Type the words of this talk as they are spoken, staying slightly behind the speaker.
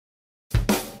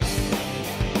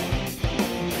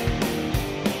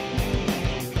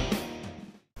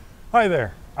Hi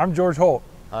there, I'm George Holt.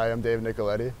 Hi, I'm Dave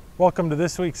Nicoletti. Welcome to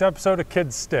this week's episode of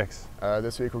Kids Stix.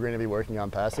 This week we're going to be working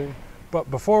on passing. But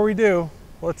before we do,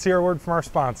 let's hear a word from our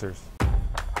sponsors.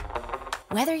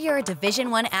 Whether you're a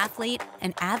Division I athlete,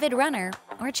 an avid runner,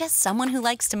 or just someone who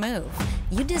likes to move,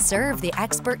 you deserve the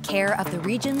expert care of the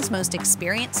region's most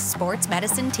experienced sports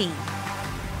medicine team.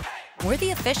 We're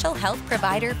the official health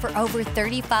provider for over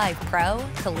 35 pro,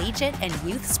 collegiate, and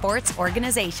youth sports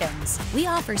organizations. We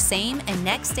offer same and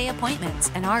next day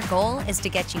appointments, and our goal is to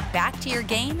get you back to your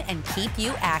game and keep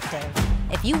you active.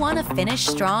 If you want to finish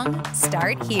strong,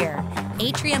 start here.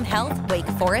 Atrium Health, Wake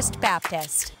Forest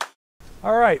Baptist.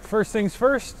 All right, first things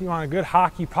first, you want a good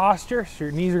hockey posture. So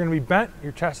your knees are going to be bent,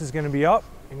 your chest is going to be up,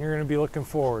 and you're going to be looking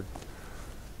forward.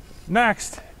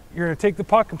 Next, you're going to take the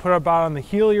puck and put it about on the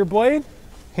heel of your blade,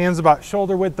 hands about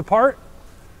shoulder width apart.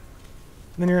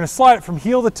 And then you're going to slide it from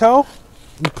heel to toe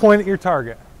and point at your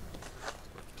target.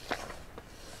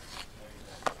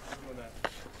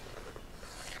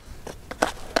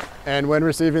 And when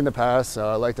receiving the pass,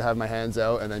 I like to have my hands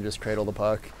out and then just cradle the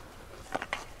puck.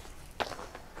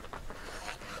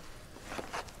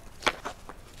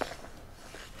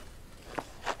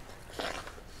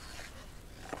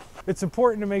 It's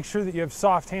important to make sure that you have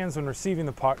soft hands when receiving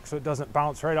the puck so it doesn't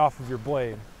bounce right off of your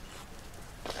blade.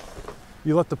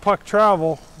 You let the puck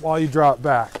travel while you draw it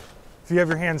back. If you have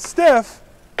your hands stiff,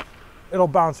 it'll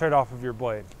bounce right off of your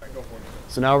blade.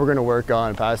 So now we're going to work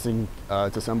on passing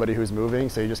to somebody who's moving,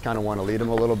 so you just kind of want to lead them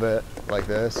a little bit like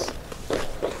this.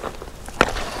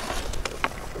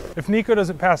 If Nico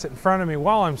doesn't pass it in front of me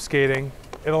while I'm skating,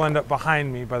 it'll end up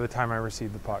behind me by the time I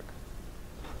receive the puck.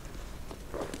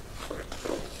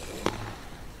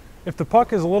 If the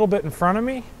puck is a little bit in front of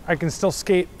me, I can still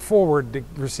skate forward to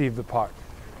receive the puck.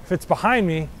 If it's behind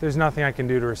me, there's nothing I can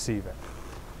do to receive it.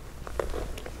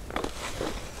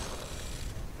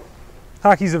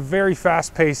 Hockey's a very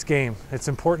fast-paced game. It's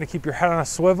important to keep your head on a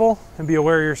swivel and be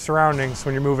aware of your surroundings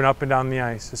when you're moving up and down the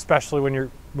ice, especially when you're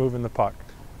moving the puck.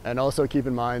 And also keep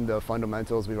in mind the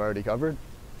fundamentals we've already covered.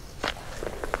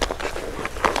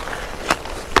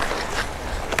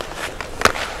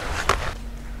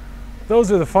 Those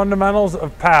are the fundamentals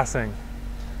of passing.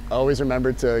 Always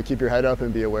remember to keep your head up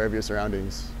and be aware of your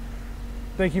surroundings.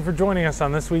 Thank you for joining us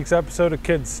on this week's episode of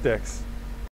Kids Stix.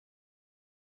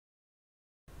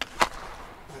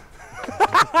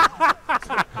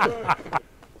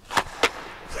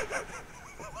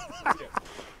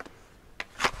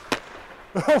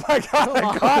 Oh my God,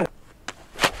 I got it.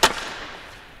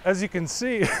 As you can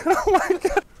see, oh my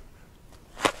God.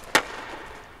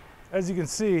 As you can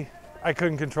see, I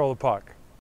couldn't control the puck.